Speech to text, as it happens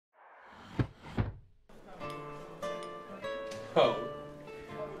Oh,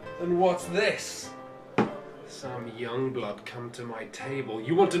 and what's this? Some young blood come to my table.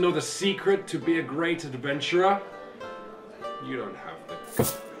 You want to know the secret to be a great adventurer? You don't have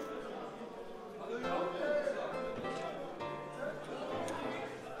the...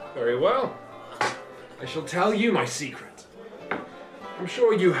 Very well. I shall tell you my secret. I'm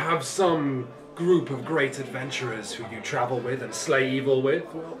sure you have some group of great adventurers who you travel with and slay evil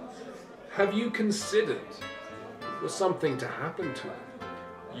with. Well, have you considered for something to happen to them,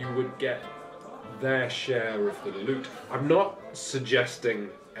 you would get their share of the loot? I'm not suggesting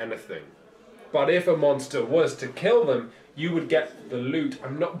anything, but if a monster was to kill them, you would get the loot.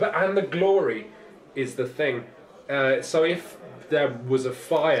 And the glory is the thing. So if there was a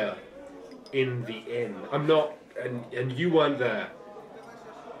fire in the inn, and you weren't there,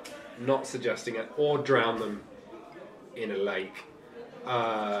 not suggesting it, or drown them in a lake.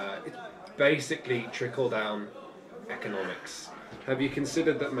 It's basically trickle down economics. Have you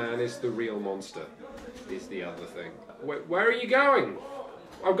considered that man is the real monster? Is the other thing. Where are you going?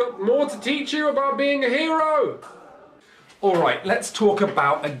 I've got more to teach you about being a hero. Alright, let's talk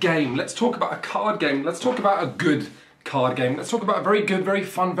about a game. Let's talk about a card game. Let's talk about a good card game. Let's talk about a very good, very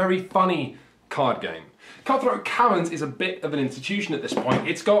fun, very funny card game. Cutthroat Caverns is a bit of an institution at this point.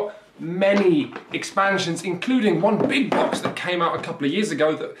 It's got many expansions, including one big box that came out a couple of years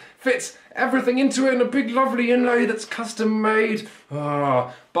ago that fits everything into it in a big lovely inlay that's custom made.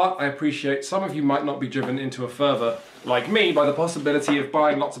 But I appreciate some of you might not be driven into a fervour, like me, by the possibility of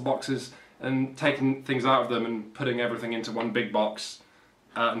buying lots of boxes and taking things out of them and putting everything into one big box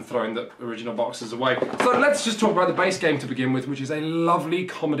and throwing the original boxes away. So let's just talk about the base game to begin with, which is a lovely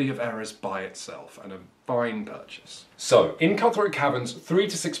comedy of errors by itself and a fine purchase. So, in Cutthroat Caverns, 3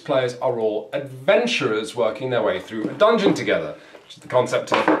 to 6 players are all adventurers working their way through a dungeon together, which is the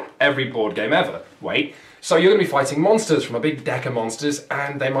concept of every board game ever. Wait. So you're going to be fighting monsters from a big deck of monsters,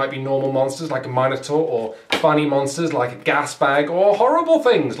 and they might be normal monsters like a minotaur, or funny monsters like a gas bag, or horrible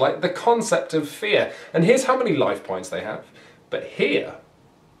things like the concept of fear. And here's how many life points they have. But here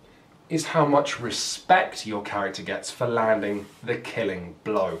is how much respect your character gets for landing the killing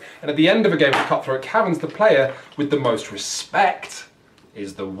blow. And at the end of a game of Cutthroat Caverns, the player with the most respect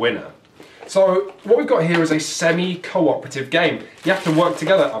is the winner. So what we've got here is a semi-cooperative game. You have to work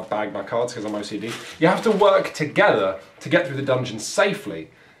together. I've bagged my cards because I'm OCD. You have to work together to get through the dungeon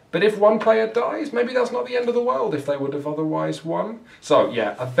safely. But if one player dies, maybe that's not the end of the world if they would have otherwise won. So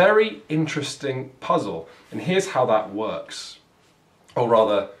yeah, a very interesting puzzle. And here's how that works. Or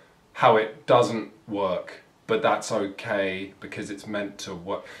rather, how it doesn't work, but that's okay because it's meant to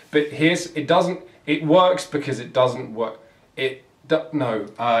work. But here's, it works because it doesn't work. It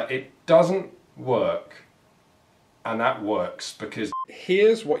doesn't work, and that works because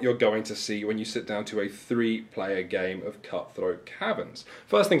here's what you're going to see when you sit down to a 3-player game of Cutthroat Caverns.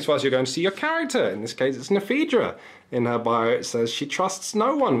 First things first, you're going to see your character. In this case, it's Nephedra. In her bio, it says she trusts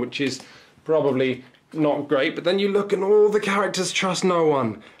no one, which is probably not great, but then you look and all the characters trust no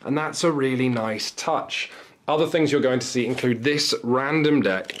one, and that's a really nice touch. Other things you're going to see include this random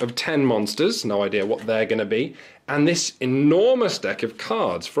deck of 10 monsters, no idea what they're going to be, and this enormous deck of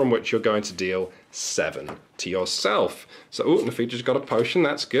cards from which you're going to deal 7 to yourself. So, ooh, Nephedra's got a potion,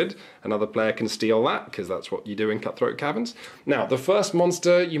 that's good. Another player can steal that, because that's what you do in Cutthroat Caverns. Now, the first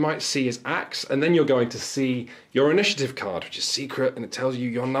monster you might see is Axe, and then you're going to see your initiative card, which is secret, and it tells you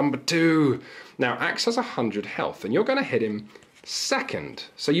you're number 2. Now, Axe has 100 health, and you're going to hit him second.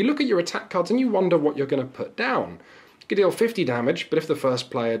 So you look at your attack cards and you wonder what you're going to put down. You could deal 50 damage, but if the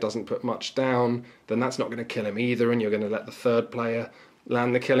first player doesn't put much down, then that's not going to kill him either, and you're going to let the third player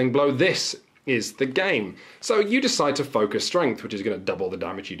land the killing blow. This is the game. So you decide to focus strength, which is going to double the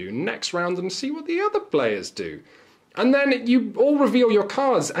damage you do next round, and see what the other players do. And then you all reveal your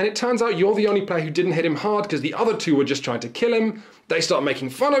cards, and it turns out you're the only player who didn't hit him hard because the other 2 were just trying to kill him. They start making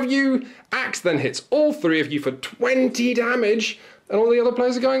fun of you. Axe then hits all 3 of you for 20 damage, and all the other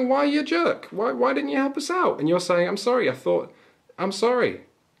players are going, why are you a jerk? Why didn't you help us out? And you're saying, I'm sorry, I'm sorry.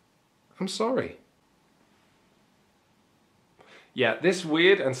 Yeah, this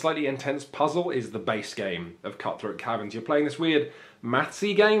weird and slightly intense puzzle is the base game of Cutthroat Caverns. You're playing this weird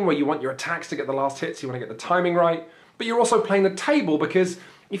mathsy game where you want your attacks to get the last hits, you want to get the timing right, but you're also playing the table because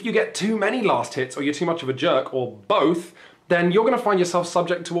if you get too many last hits or you're too much of a jerk, or both, then you're going to find yourself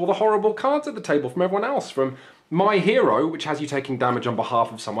subject to all the horrible cards at the table from everyone else, from My Hero, which has you taking damage on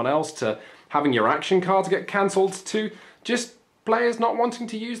behalf of someone else, to having your action cards get cancelled, to just players not wanting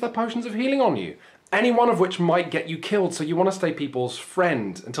to use their potions of healing on you. Any one of which might get you killed, so you want to stay people's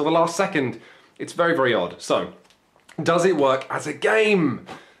friend until the last second. It's very, very odd. So, does it work as a game?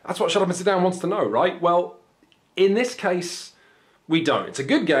 That's what Shut Up and Sit Down wants to know, right? Well, in this case, we don't. It's a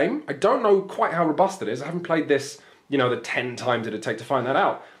good game. I don't know quite how robust it is. I haven't played this, you know, the 10 times it'd take to find that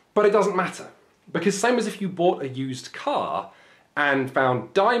out. But it doesn't matter. Because same as if you bought a used car and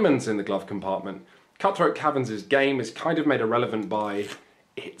found diamonds in the glove compartment, Cutthroat Caverns' game is kind of made irrelevant by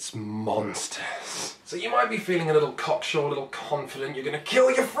its monsters. So you might be feeling a little cocksure, a little confident, you're gonna kill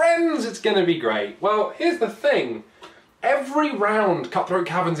your friends, it's gonna be great. Well, here's the thing. Every round, Cutthroat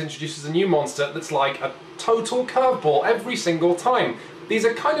Caverns introduces a new monster that's like a total curveball every single time. These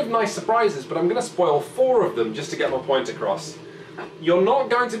are kind of nice surprises, but I'm going to spoil 4 of them just to get my point across. You're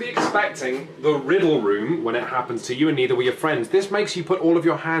not going to be expecting the riddle room when it happens to you, and neither will your friends. This makes you put all of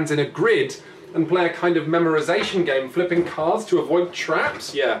your hands in a grid and play a kind of memorization game, flipping cards to avoid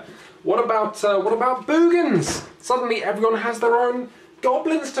traps. Yeah. What about boogans? Suddenly everyone has their own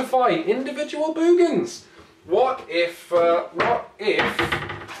goblins to fight, individual boogans. What if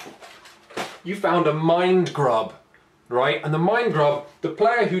you found a mind grub, right? And the mind grub, the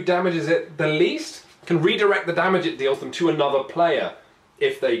player who damages it the least can redirect the damage it deals them to another player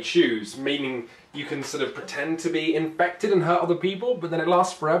if they choose, meaning you can sort of pretend to be infected and hurt other people, but then it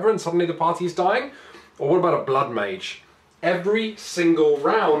lasts forever and suddenly the party's dying. Or what about a blood mage? Every single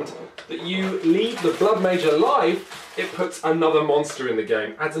round that you leave the blood mage alive, it puts another monster in the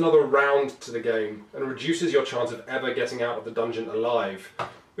game, adds another round to the game, and reduces your chance of ever getting out of the dungeon alive,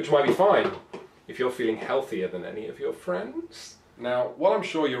 which might be fine if you're feeling healthier than any of your friends. Now, while I'm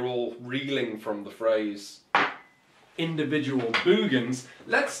sure you're all reeling from the phrase individual boogans,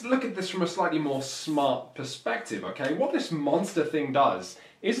 let's look at this from a slightly more smart perspective, okay? What this monster thing does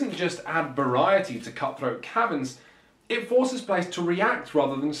isn't just add variety to Cutthroat Caverns, it forces players to react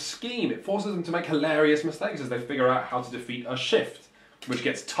rather than scheme. It forces them to make hilarious mistakes as they figure out how to defeat a shift, which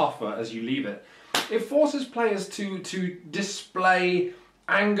gets tougher as you leave it. It forces players to display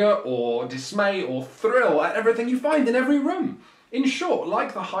anger or dismay or thrill at everything you find in every room. In short,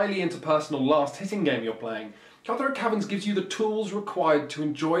 like the highly interpersonal last hitting game you're playing, Cutthroat Caverns gives you the tools required to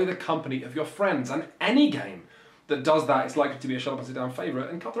enjoy the company of your friends, and any game that does that is likely to be a shut up and sit down favourite,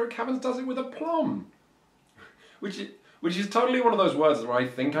 and Cutthroat Caverns does it with aplomb. Which is totally one of those words where I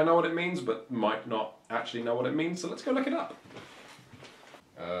think I know what it means, but might not actually know what it means, so let's go look it up.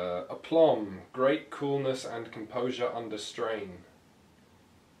 Aplomb, great coolness and composure under strain.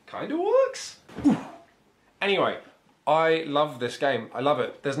 Kinda works. Anyway, I love this game. I love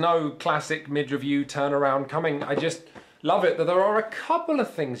it. There's no classic mid-review turnaround coming. I just love it that there are a couple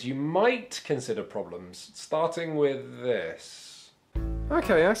of things you might consider problems, starting with this.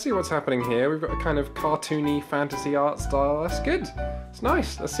 Okay, I see what's happening here. We've got a kind of cartoony fantasy art style. That's good. It's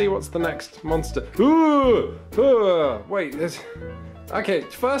nice. Let's see what's the next monster. Wait, there's... Okay,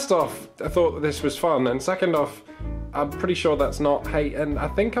 first off, I thought this was fun, and second off, I'm pretty sure that's not hate, and I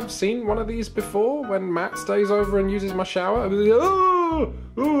think I've seen one of these before when Matt stays over and uses my shower.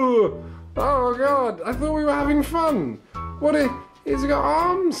 Oh god, I thought we were having fun. What is... He's got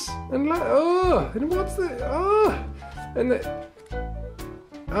arms and and what's the... and the...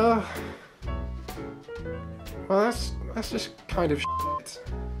 well, that's just kind of shit.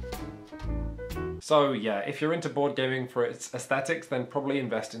 So yeah, if you're into board gaming for its aesthetics, then probably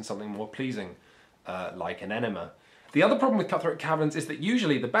invest in something more pleasing, like an enema. The other problem with Cutthroat Caverns is that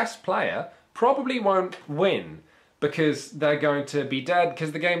usually the best player probably won't win because they're going to be dead,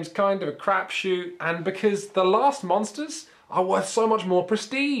 because the game's kind of a crapshoot, and because the last monsters are worth so much more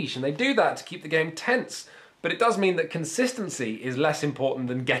prestige, and they do that to keep the game tense. But it does mean that consistency is less important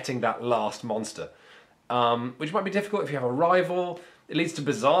than getting that last monster, which might be difficult if you have a rival. It leads to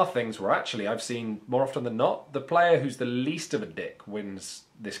bizarre things where actually I've seen more often than not, the player who's the least of a dick wins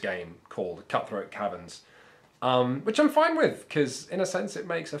this game called Cutthroat Caverns, which I'm fine with, because in a sense it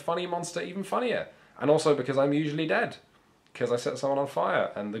makes a funny monster even funnier. And also because I'm usually dead, because I set someone on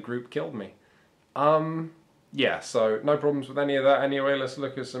fire and the group killed me. Yeah, so no problems with any of that. Anyway, let's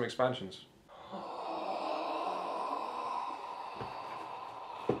look at some expansions.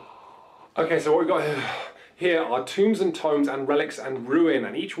 Okay, so what we've got here are tombs and tomes and relics and ruin,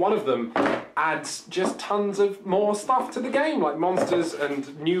 and each one of them adds just tons of more stuff to the game, like monsters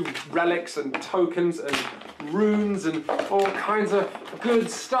and new relics and tokens and runes and all kinds of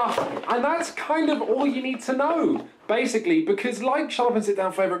good stuff. And that's kind of all you need to know, basically, because like Shut Up and Sit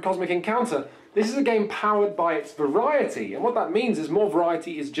Down Favourite Cosmic Encounter, this is a game powered by its variety, and what that means is more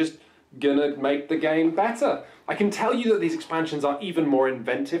variety is just gonna make the game better. I can tell you that these expansions are even more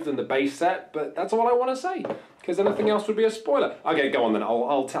inventive than the base set, but that's all I want to say, because anything else would be a spoiler. Okay, go on then.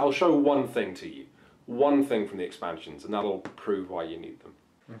 I'll show one thing to you. One thing from the expansions, and that'll prove why you need them.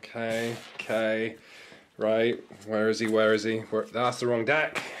 Okay, right. Where is he? That's the wrong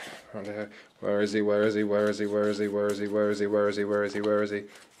deck. Where is he? Where is he? Where is he? Where is he? Where is he? Where is he? Where is he? Where is he?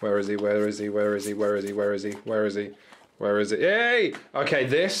 Where is he? Where is he? Where is he? Where is he? Where is he? Where is he? Where is he? Where is it? Yay! Okay,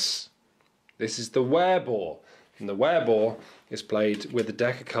 this is the wereball. And the wereball is played with a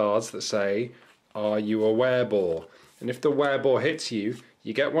deck of cards that say, "Are you a wereball?" And if the wereball hits you,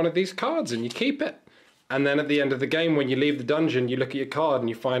 you get one of these cards and you keep it. And then at the end of the game, when you leave the dungeon, you look at your card and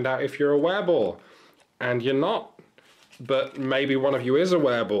you find out if you're a wereball. And you're not. But maybe one of you is a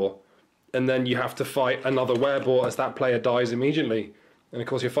wereball. And then you have to fight another wereball as that player dies immediately. And of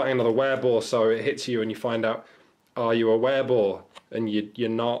course you're fighting another wereball, so it hits you and you find out, are you a wereball? And you're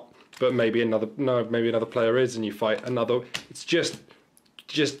not. But maybe another player is, and you fight another. It's just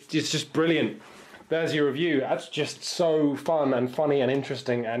brilliant. There's your review. That's just so fun and funny and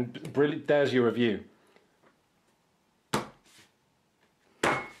interesting and brilliant. There's your review.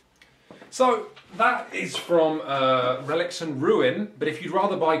 So that is from Relics and Ruin, but if you'd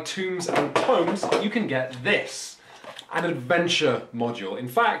rather buy Tombs and Tomes, you can get this, an adventure module. In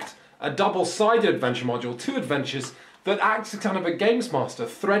fact, a double-sided adventure module, 2 adventures that acts as kind of a games master,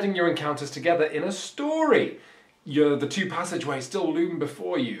 threading your encounters together in a story. The 2 passageways still loom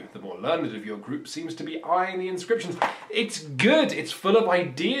before you. The more learned of your group seems to be eyeing the inscriptions. It's good, it's full of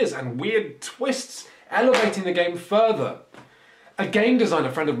ideas and weird twists, elevating the game further. A game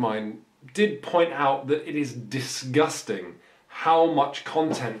designer friend of mine did point out that it is disgusting how much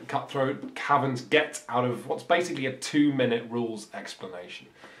content Cutthroat Caverns gets out of what's basically a 2-minute rules explanation.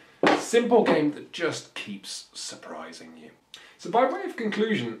 Simple game that just keeps surprising you. So by way of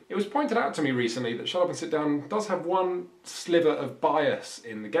conclusion, it was pointed out to me recently that Shut Up and Sit Down does have one sliver of bias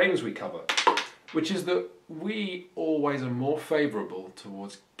in the games we cover, which is that we always are more favourable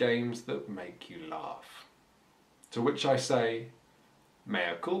towards games that make you laugh. To which I say,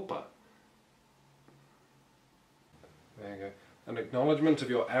 mea culpa. There you go. An acknowledgement of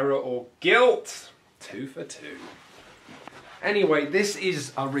your error or guilt. 2 for 2. Anyway, this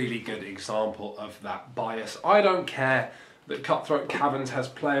is a really good example of that bias. I don't care that Cutthroat Caverns has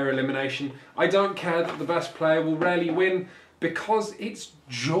player elimination. I don't care that the best player will rarely win, because it's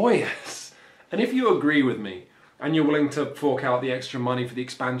joyous. And if you agree with me, and you're willing to fork out the extra money for the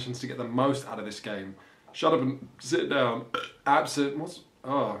expansions to get the most out of this game, Shut Up and Sit Down. That was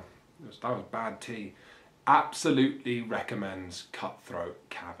bad tea. Absolutely recommends Cutthroat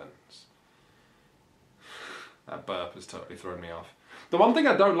Caverns. That burp has totally thrown me off. The one thing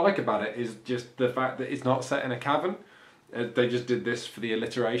I don't like about it is just the fact that it's not set in a cavern. They just did this for the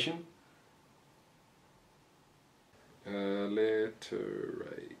alliteration.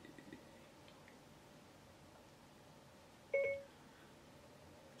 Alliterate.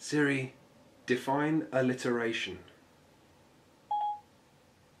 Siri, define alliteration.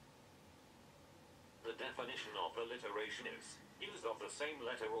 The definition of alliteration is use of the same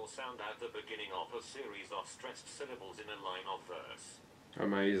letter or sound at the beginning of a series of stressed syllables in a line of verse.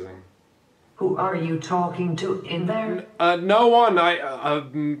 Amazing. Who are you talking to in there? No one.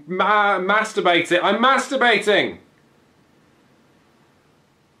 Masturbating. I'm masturbating.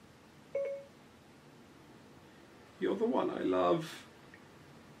 You're the one I love.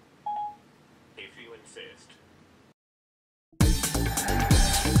 If you insist.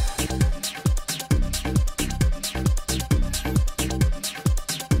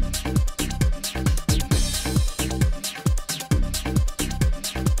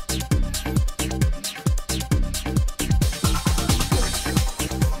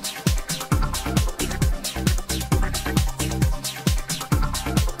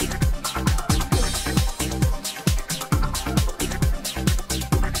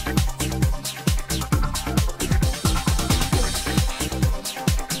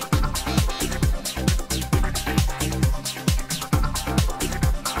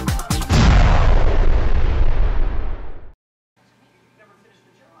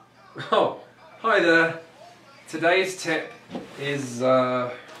 Oh, hi there. Today's tip is,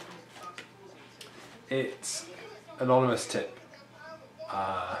 it's anonymous tip.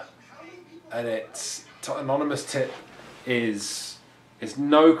 And it's, anonymous tip is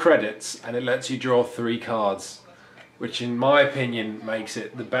no credits, and it lets you draw 3 cards, which in my opinion makes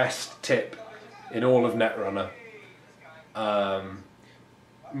it the best tip in all of Netrunner.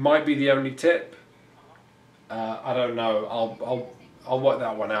 Might be the only tip. I don't know. I'll work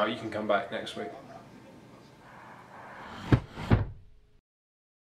that one out. You can come back next week.